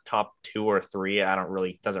 if not top 2 or 3.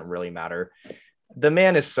 Doesn't really matter. The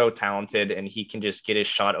man is so talented, and he can just get his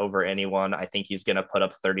shot over anyone. I think he's going to put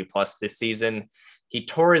up 30 plus this season. He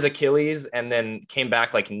tore his Achilles and then came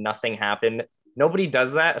back like nothing happened. Nobody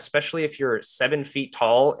does that, especially if you're 7 feet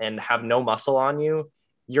tall and have no muscle on you.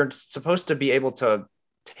 You're supposed to be able to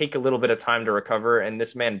take a little bit of time to recover, and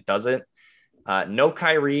this man doesn't. No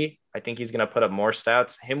Kyrie. I think he's going to put up more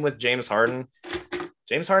stats. Him with James Harden.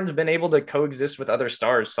 James Harden's been able to coexist with other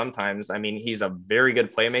stars sometimes. I mean, he's a very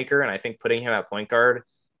good playmaker, and I think putting him at point guard,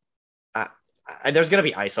 there's going to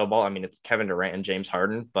be ISO ball. I mean, it's Kevin Durant and James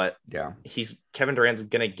Harden, but Yeah. Kevin Durant's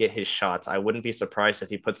going to get his shots. I wouldn't be surprised if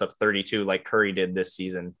he puts up 32 like Curry did this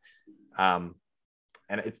season. And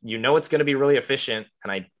it's going to be really efficient,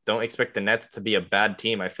 and I don't expect the Nets to be a bad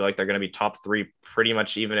team. I feel like they're going to be top 3 pretty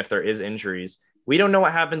much, even if there is injuries. We don't know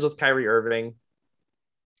what happens with Kyrie Irving.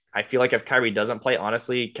 I feel like if Kyrie doesn't play,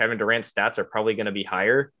 honestly, Kevin Durant's stats are probably going to be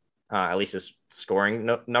higher, at least his scoring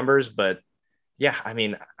numbers. But yeah, I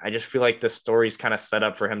mean, I just feel like the story's kind of set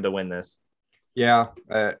up for him to win this. Yeah,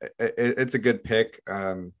 it's a good pick.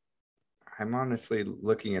 I'm honestly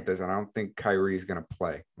looking at this, and I don't think Kyrie's going to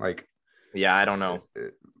play. Like, yeah, I don't know.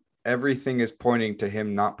 Everything is pointing to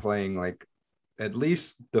him not playing, like, at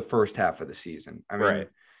least the first half of the season. I mean, Right.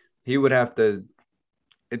 He would have to.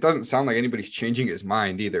 It doesn't sound like anybody's changing his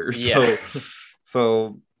mind either. Yeah.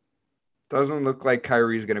 So doesn't look like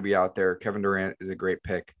Kyrie's going to be out there. Kevin Durant is a great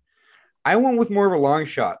pick. I went with more of a long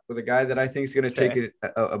shot with a guy that I think is going to take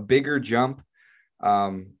a bigger jump.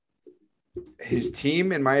 His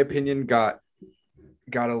team, in my opinion, got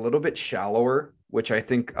a little bit shallower, which I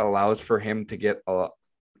think allows for him to get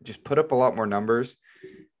just put up a lot more numbers.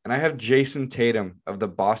 And I have Jason Tatum of the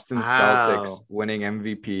Boston Celtics winning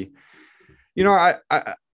MVP.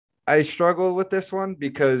 I struggle with this one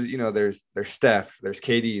because, there's Steph, there's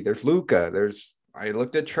KD, there's Luka, I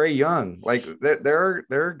looked at Trae Young. Like, there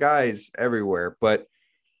are guys everywhere, but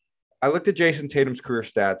I looked at Jason Tatum's career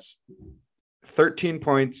stats. 13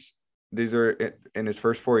 points. These are in his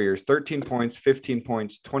first 4 years. 13 points, 15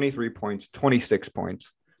 points, 23 points, 26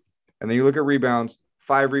 points. And then you look at rebounds: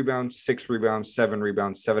 5 rebounds, 6 rebounds, 7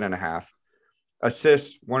 rebounds, 7.5.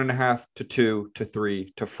 Assists: 1.5 to 2 to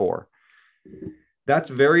 3 to 4. That's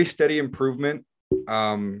very steady improvement.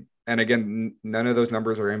 And again, none of those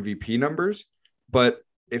numbers are MVP numbers. But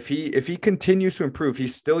if he continues to improve,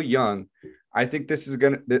 he's still young. I think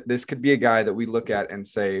this could be a guy that we look at and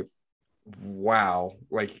say, wow,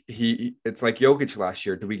 like it's like Jokic last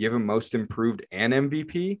year. Do we give him most improved and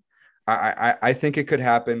MVP? I think it could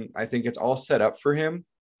happen. I think it's all set up for him.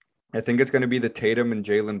 I think it's going to be the Tatum and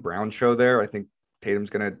Jaylen Brown show there. I think Tatum's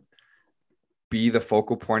going to be the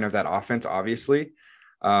focal point of that offense, obviously.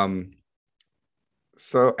 So,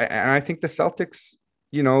 and I think the Celtics,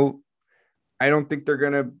 I don't think they're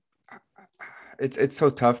going to, it's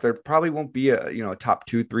so tough. There probably won't be a top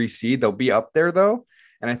 2-3 seed. They'll be up there though.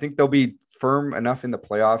 And I think they'll be firm enough in the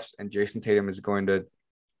playoffs, and Jason Tatum is going to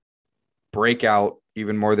break out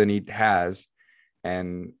even more than he has.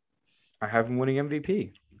 And I have him winning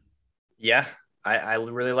MVP. Yeah. I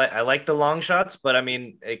really like the long shots, but I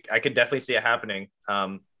mean, I could definitely see it happening.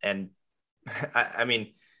 And I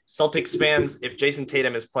mean, Celtics fans, if Jason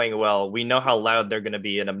Tatum is playing well, we know how loud they're going to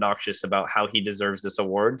be and obnoxious about how he deserves this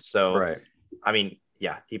award. So, Right. I mean,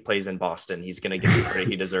 yeah, he plays in Boston. He's going to get the credit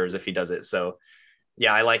he deserves if he does it. So,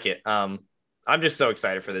 yeah, I like it. I'm just so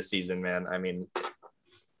excited for this season, man. I mean,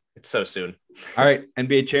 it's so soon. All right,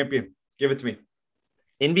 NBA champion. Give it to me.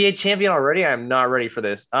 NBA champion already? I'm not ready for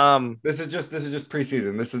this. This is just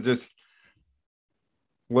preseason. This is just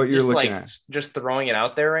what you're just looking like at. just throwing it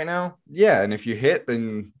out there right now. Yeah, and if you hit,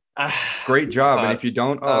 then great job. And if you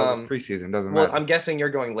don't, it's preseason. Doesn't matter. I'm guessing you're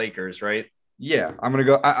going Lakers, right? Yeah, I'm gonna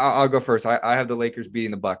go. I'll go first. I have the Lakers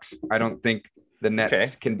beating the Bucks. I don't think the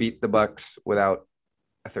Nets can beat the Bucks without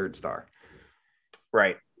a third star.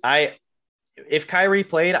 Right. If Kyrie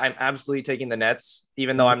played, I'm absolutely taking the Nets,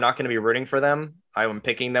 even though I'm not going to be rooting for them. I'm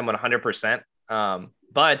picking them 100%.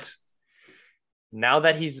 But now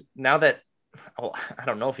that I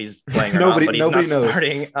don't know if he's playing or not, but he's not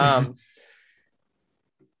starting. I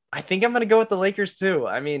think I'm going to go with the Lakers too.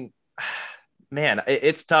 I mean, man,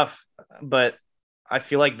 it's tough, but I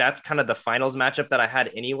feel like that's kind of the finals matchup that I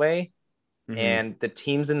had anyway. Mm-hmm. And the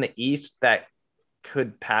teams in the East that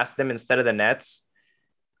could pass them instead of the Nets.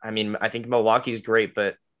 I mean, I think Milwaukee's great,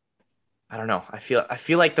 but I don't know. I feel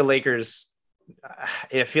like the Lakers.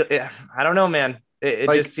 I don't know, man. It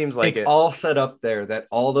like, just seems like it's all set up there that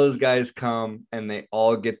all those guys come and they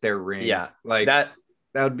all get their ring. Yeah, like that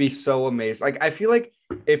would be so amazing. Like I feel like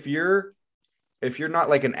if you're not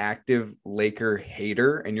like an active Laker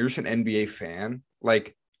hater and you're just an NBA fan,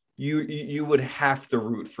 like you would have to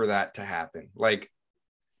root for that to happen. Like.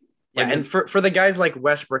 Yeah, and for the guys like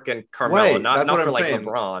Westbrook and Carmelo, not for like saying.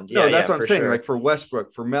 LeBron. Yeah, no, that's what I'm saying. Sure. Like for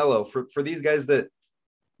Westbrook, for Melo, for these guys that,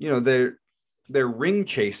 they're ring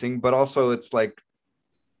chasing, but also it's like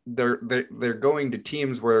they're going to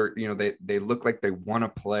teams where they look like they want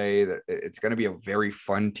to play. That it's going to be a very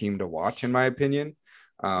fun team to watch, in my opinion.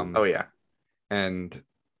 Oh yeah, and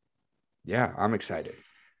yeah, I'm excited.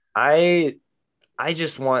 I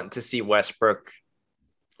just want to see Westbrook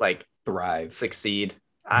like thrive, succeed.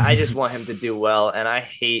 I just want him to do well. And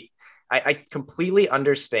I completely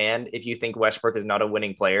understand if you think Westbrook is not a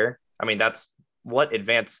winning player. I mean, that's what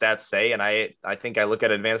advanced stats say. And I think I look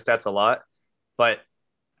at advanced stats a lot, but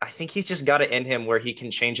I think he's just got it in him where he can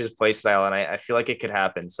change his play style. And I feel like it could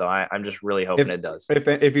happen. So I'm just really hoping it does.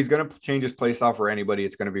 If he's going to change his play style for anybody,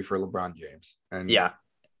 it's going to be for LeBron James. And yeah.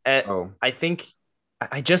 And so, I think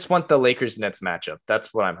I just want the Lakers Nets matchup.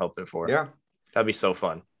 That's what I'm hoping for. Yeah. That'd be so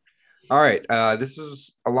fun. All right, this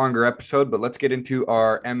is a longer episode, but let's get into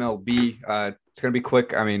our MLB. It's going to be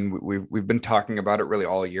quick. I mean, we've been talking about it really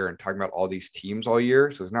all year and talking about all these teams all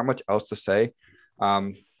year, so there's not much else to say.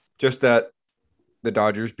 Just that the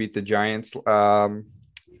Dodgers beat the Giants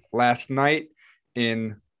last night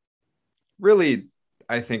in really,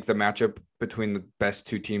 I think, the matchup between the best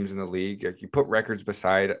two teams in the league. Like, you put records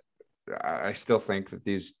beside, I still think that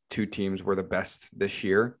these two teams were the best this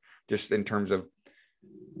year, just in terms of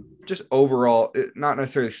just overall, not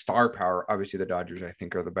necessarily star power. Obviously, the Dodgers, I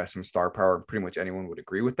think, are the best in star power. Pretty much anyone would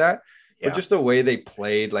agree with that. Yeah. But just the way they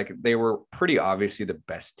played, like they were pretty obviously the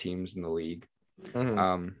best teams in the league.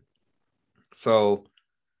 Mm-hmm. So,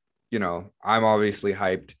 I'm obviously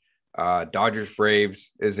hyped. Dodgers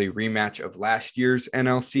Braves is a rematch of last year's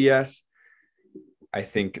NLCS. I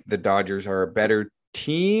think the Dodgers are a better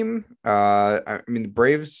team. I mean, the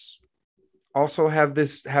Braves also have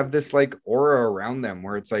this like aura around them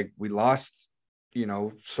where it's like we lost,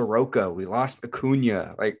 Soroka, we lost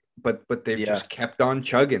Acuna, like, but they've just kept on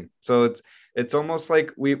chugging. So it's almost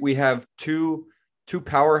like we have two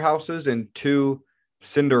powerhouses and two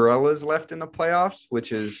Cinderellas left in the playoffs,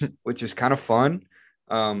 which is kind of fun.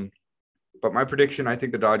 But my prediction, I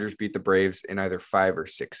think the Dodgers beat the Braves in either 5 or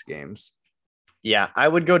 6 games. Yeah, I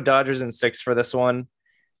would go Dodgers in 6 for this one.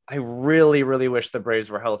 I really, really wish the Braves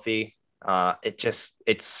were healthy.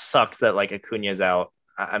 It sucks that like Acuna's out.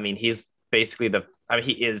 I mean, he's basically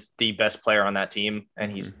he is the best player on that team,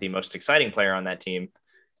 and he's the most exciting player on that team.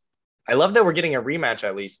 I love that we're getting a rematch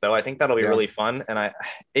at least, though. I think that'll be really fun, and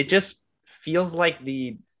it just feels like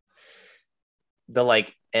the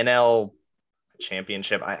like NL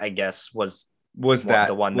championship, I guess was that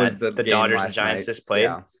the one that the Dodgers and Giants just played,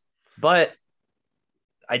 but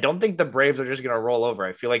I don't think the Braves are just going to roll over.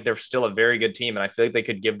 I feel like they're still a very good team, and I feel like they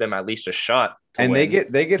could give them at least a shot. And win.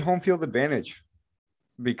 they get home field advantage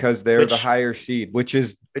because they're the higher seed, which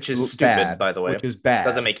is stupid, bad, by the way. Which is bad.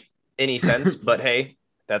 Doesn't make any sense, but hey,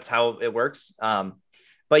 that's how it works.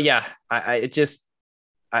 But yeah,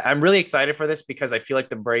 I'm really excited for this because I feel like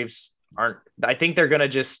the Braves aren't. I think they're going to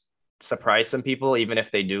just surprise some people, even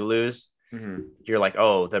if they do lose. Mm-hmm. You're like,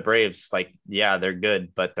 oh, the Braves, like, yeah, they're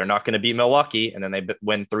good, but they're not going to beat Milwaukee. And then they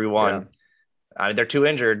win 3-1. They're too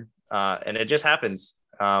injured, and it just happens.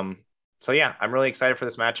 So, yeah, I'm really excited for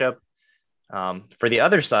this matchup. For the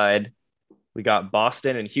other side, we got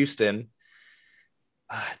Boston and Houston.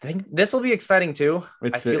 I think this will be exciting too.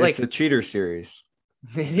 It's a cheater series.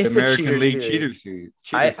 It is the American a League cheater series.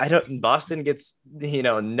 I don't. Boston gets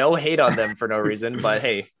no hate on them for no reason, but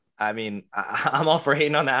hey, I mean, I'm all for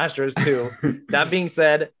hating on the Astros too. That being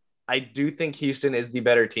said, I do think Houston is the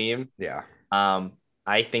better team. Yeah.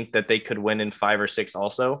 I think that they could win in 5 or 6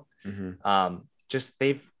 also. Mm-hmm. Just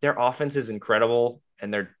their offense is incredible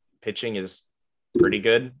and their pitching is pretty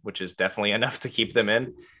good, which is definitely enough to keep them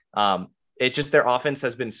in. It's just their offense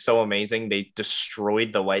has been so amazing. They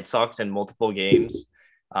destroyed the White Sox in multiple games.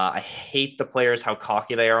 I hate the players, how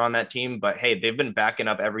cocky they are on that team, but hey, they've been backing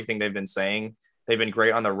up everything they've been saying. They've been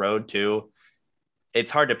great on the road too. It's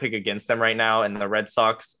hard to pick against them right now. And the Red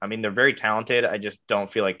Sox, I mean, they're very talented. I just don't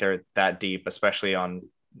feel like they're that deep, especially on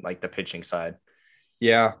like the pitching side.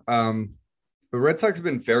 Yeah. The Red Sox have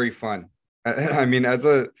been very fun. I mean, as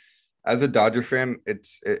a Dodger fan,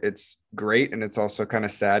 it's great, and it's also kind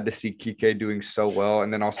of sad to see Kike doing so well,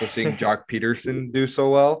 and then also seeing Jock Peterson do so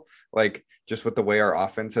well. Like, just with the way our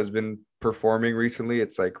offense has been performing recently,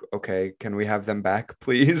 it's like, okay, can we have them back,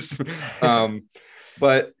 please?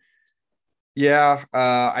 But yeah,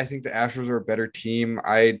 I think the Astros are a better team.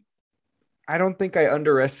 I don't think I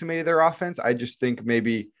underestimated their offense. I just think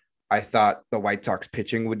maybe I thought the White Sox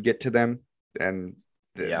pitching would get to them, and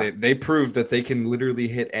they proved that they can literally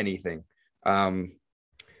hit anything. And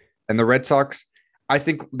the Red Sox, I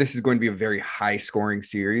think this is going to be a very high scoring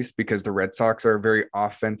series because the Red Sox are a very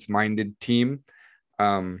offense minded team.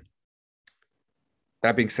 That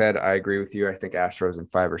being said, I agree with you. I think Astros in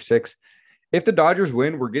 5 or 6. If the Dodgers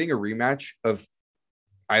win, we're getting a rematch of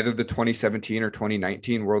either the 2017 or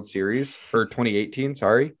 2019 World Series, or 2018,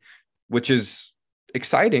 sorry, which is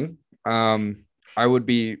exciting. I would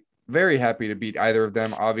be very happy to beat either of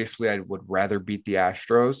them. Obviously, I would rather beat the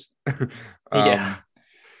Astros.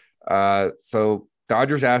 So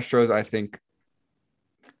Dodgers, Astros, I think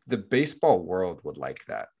the baseball world would like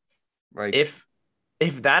that. Like, if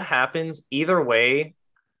that happens, either way,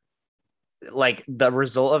 like the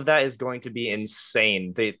result of that is going to be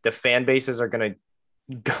insane. The fan bases are going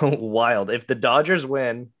to go wild. If the Dodgers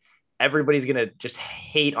win, everybody's going to just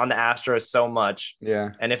hate on the Astros so much.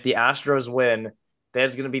 Yeah. And if the Astros win,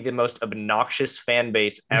 there's going to be the most obnoxious fan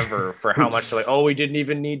base ever for how much they're like, oh, we didn't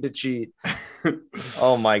even need to cheat.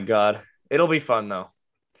 Oh my God. It'll be fun though.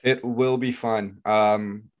 It will be fun.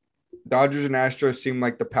 Dodgers and Astros seem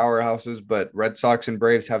like the powerhouses, but Red Sox and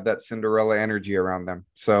Braves have that Cinderella energy around them.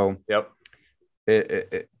 So yep.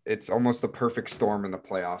 It's almost the perfect storm in the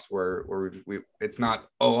playoffs where we it's not,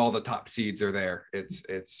 oh, all the top seeds are there. It's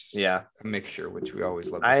a mixture, which we always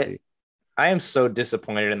love to see. I am so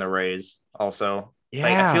disappointed in the Rays also. Yeah.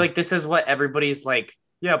 Like, I feel like this is what everybody's like,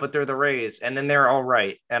 yeah, but they're the Rays, and then they're all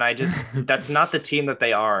right. And I just that's not the team that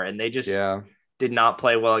they are, and they just did not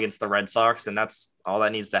play well against the Red Sox, and that's all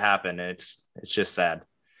that needs to happen. And it's just sad.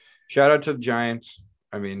 Shout out to the Giants.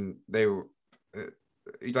 I mean, they were,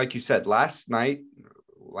 like you said, last night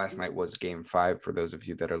was game 5 for those of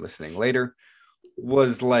you that are listening later,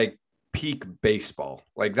 was like peak baseball.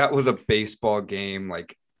 Like, that was a baseball game.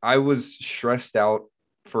 Like, I was stressed out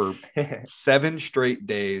for 7 straight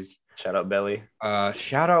days. Shout out Belly.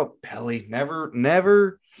 Shout out Belly.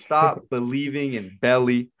 Never stop believing in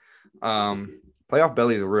Belly. Playoff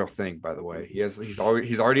Belly is a real thing, by the way. He's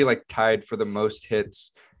already like tied for the most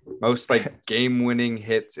hits, most like game-winning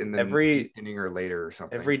hits in the every inning or later or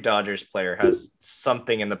something. Every Dodgers player has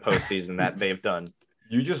something in the postseason that they've done.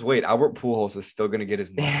 You just wait. Albert Pujols is still going to get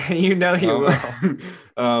his money. You know he will.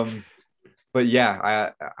 But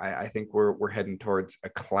yeah, I think we're heading towards a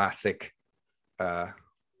classic,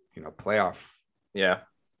 playoff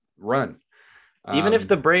run. Even if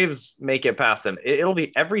the Braves make it past them, it'll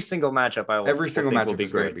be every single matchup. Every single matchup will be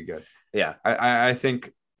great. Be good. Yeah, I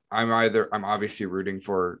think I'm obviously rooting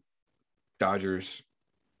for Dodgers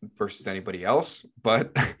versus anybody else,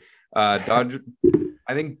 but Dodgers.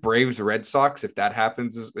 I think Braves Red Sox, if that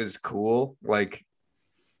happens, is cool. Like,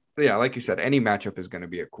 yeah, like you said, any matchup is going to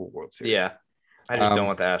be a cool World Series. Yeah, I just don't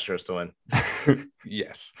want the Astros to win.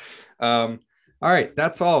 Yes. All right,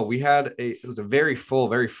 that's all. It was a very full,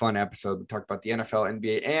 very fun episode. We talked about the NFL,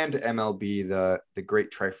 NBA, and MLB, the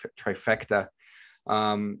great trifecta.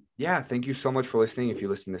 Thank you so much for listening. If you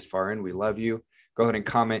listen this far in, we love you. Go ahead and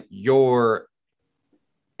comment your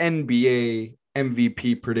NBA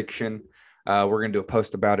MVP prediction. We're going to do a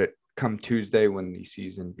post about it come Tuesday when the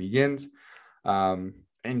season begins. And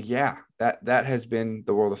yeah, that has been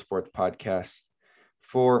the World of Sports podcast.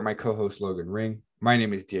 For my co-host Logan Ring, my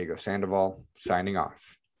name is Diego Sandoval, signing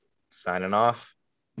off. Signing off.